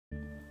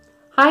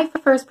Hi,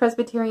 First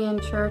Presbyterian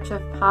Church of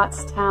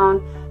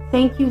Pottstown.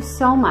 Thank you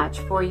so much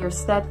for your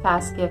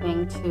steadfast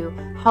giving to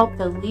help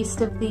the least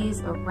of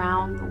these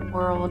around the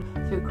world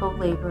through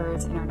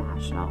Colaborers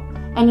International.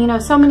 And you know,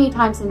 so many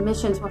times in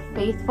missions, we're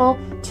faithful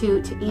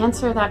to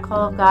answer that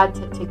call of God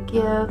to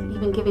give,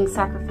 even giving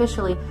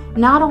sacrificially,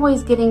 not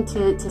always getting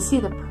to see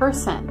the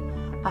person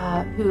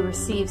who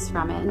receives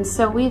from it. And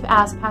so we've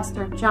asked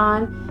Pastor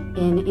John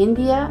in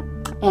India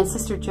and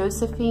Sister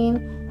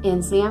Josephine in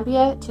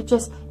Zambia to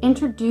just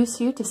introduce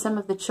you to some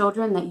of the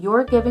children that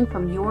your giving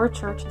from your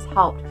church has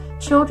helped.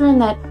 Children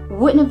that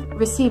wouldn't have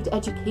received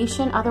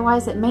education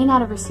otherwise, that may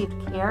not have received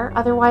care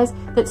otherwise,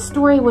 that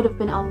story would have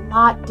been a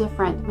lot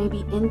different,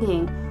 maybe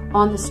ending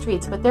on the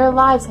streets, but their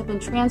lives have been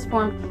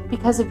transformed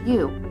because of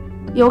you.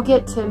 You'll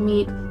get to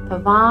meet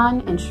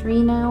Pavan and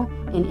Shrinu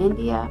in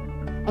India,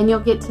 and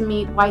you'll get to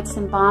meet White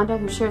Simbanda,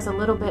 who shares a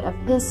little bit of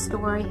his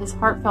story, his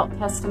heartfelt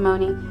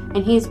testimony, and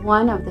he's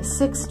one of the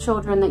 6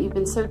 children that you've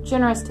been so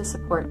generous to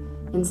support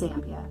in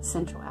Zambia,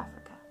 Central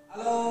Africa.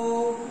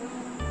 Hello.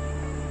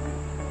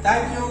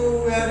 Thank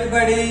you,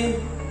 everybody.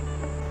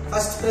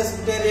 First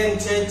Presbyterian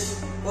Church,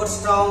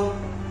 Pottstown,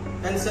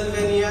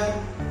 Pennsylvania.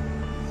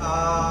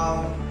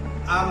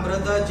 I'm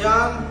Brother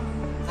John,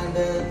 and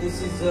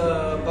this is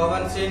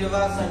Pavan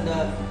Srinivas and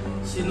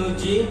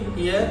Shinuji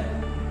here.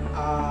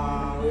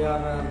 We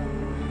are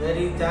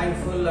very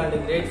thankful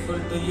and grateful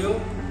to you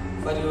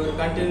for your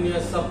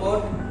continuous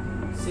support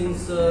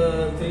since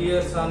 3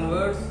 years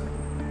onwards.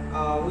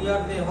 We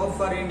are the Hope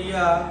for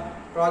India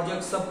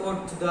project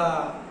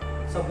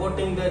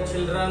supporting the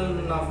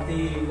children of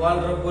the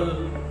vulnerable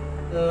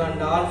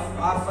and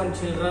orphan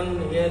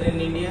children here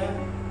in India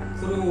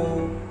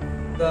through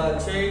the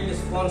child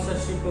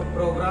sponsorship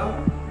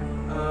program,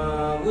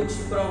 which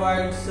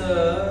provides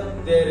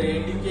their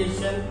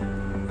education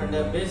and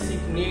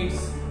basic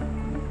needs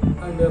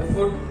and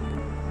food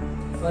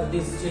for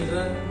these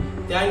children.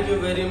 Thank you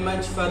very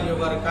much for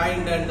your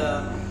kind and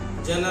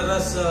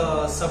generous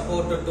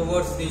support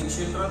towards these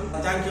children.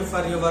 Thank you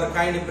for your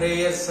kind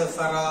prayers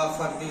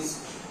for these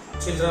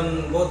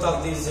children, both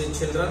of these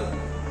children.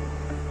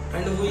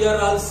 And we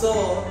are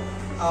also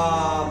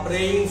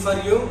praying for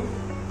you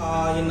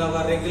in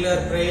our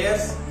regular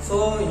prayers.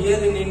 So here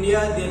in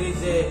India there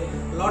is a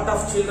lot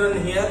of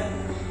children here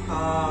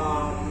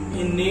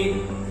in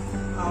need.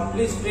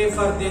 Please pray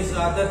for these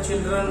other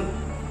children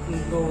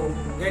to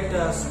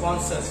get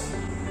sponsors.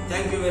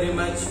 Thank you very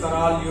much for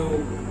all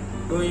you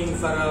doing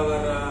for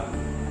our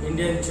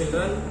Indian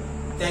children.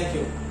 Thank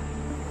you.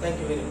 Thank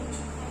you very much.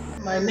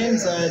 My name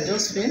is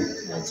Josephine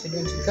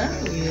Chigunchika.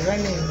 We run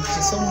in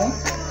Chisomo.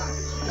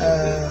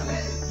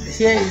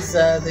 Here is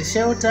the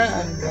shelter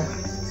and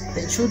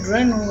the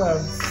children who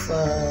have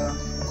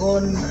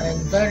gone in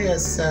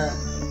various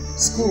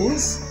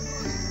schools.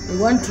 We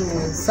want to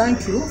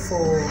thank you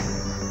for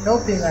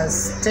helping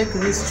us take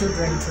these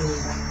children to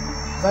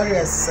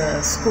various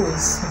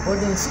schools,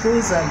 boarding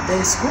schools and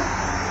day school.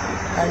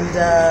 And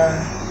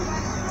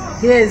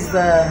here is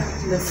the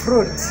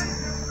fruit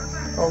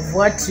of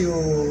what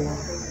you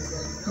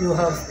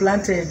have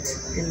planted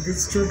in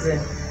these children.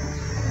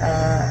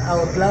 I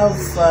would love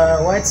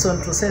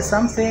Whiteson to say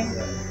something.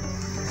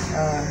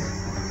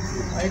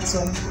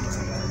 Whiteson.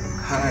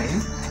 Hi.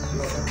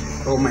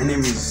 Oh, my name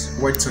is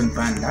Whiteson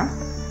Banda,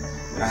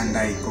 and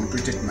I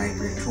completed my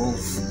grade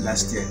 12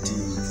 last year at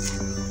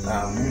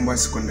Mumba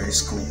Secondary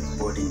School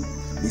boarding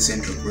in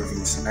Central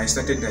Province. I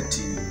started at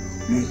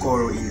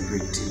Munkoro in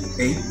grade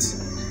 8.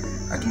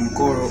 At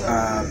Munkoro,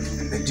 I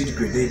did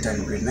grade 8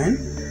 and grade 9.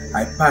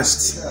 I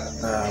passed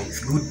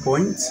with good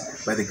points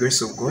by the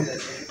grace of God.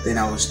 Then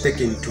I was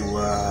taken to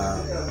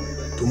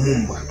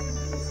Mumba.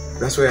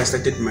 That's where I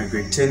started my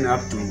grade 10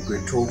 up to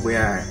grade 12,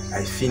 where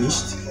I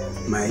finished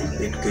my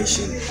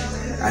education.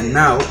 And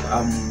now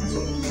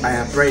I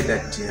applied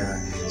at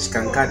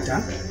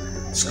Skankata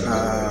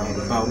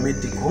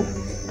Biomedical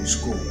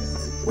School,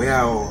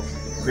 where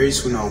very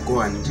soon I'll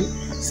go and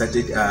start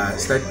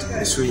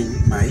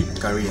pursuing my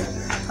career.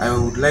 I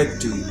would like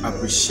to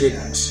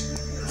appreciate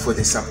for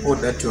the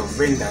support that you have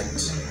rendered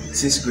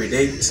since grade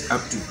 8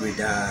 up to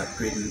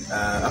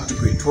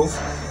grade 12,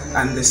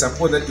 and the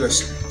support that you are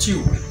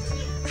still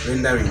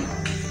rendering.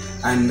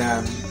 And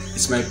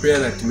it's my prayer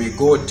that may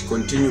God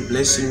continue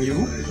blessing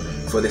you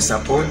for the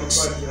support.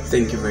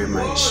 Thank you very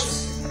much.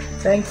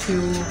 Thank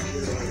you.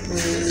 We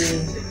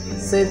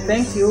say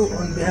thank you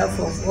on behalf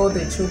of all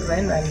the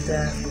children, and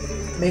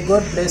may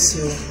God bless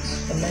you.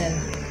 Amen.